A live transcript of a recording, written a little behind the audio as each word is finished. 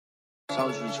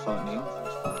Told you fuck, nigga.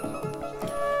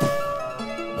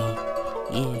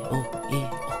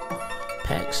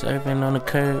 Pack serving on the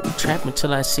curb, trapping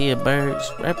till I see a bird.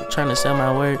 Rapper trying to sell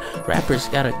my word. Rappers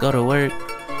gotta go to work.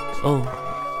 Oh.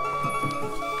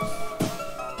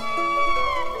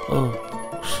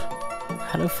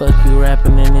 How the fuck you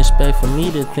rapping and expect for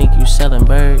me to think you selling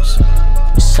birds?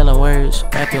 You selling words,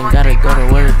 rapping gotta go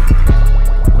to work.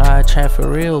 Nah, I trap for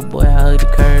real, boy, I hug the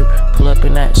curb. Pull up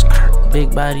in that skirt,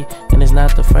 big body, and it's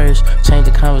not the first. Change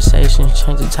the conversation,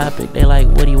 change the topic, they like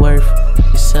what he worth.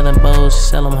 He selling bows,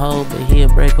 sell him whole, but he'll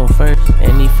break them first.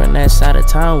 And he from that side of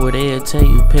town where they'll tell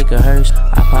you pick a hearse.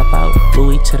 I pop out,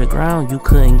 Louis to the ground, you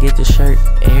couldn't get the shirt.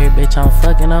 Every bitch I'm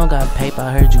fucking on got paper,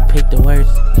 I heard you pick the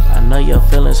worst. I know your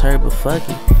feelings hurt, but fuck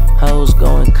it, hoes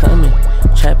going coming.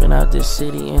 Trapping out this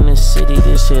city, in the city,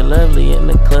 this shit lovely. In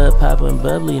the club, popping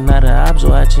bubbly, not an ops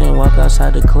watching. Walk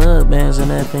outside the club, bands and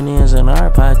FNNs in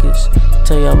our pockets.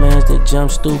 Tell your mans to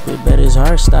jump stupid, bet his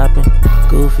heart stopping.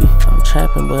 Goofy, I'm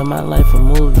trapping, boy, my life a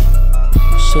movie.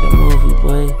 Shit a movie,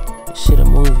 boy, shit a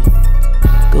movie.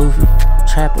 Goofy,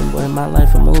 trapping, boy, my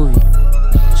life a movie.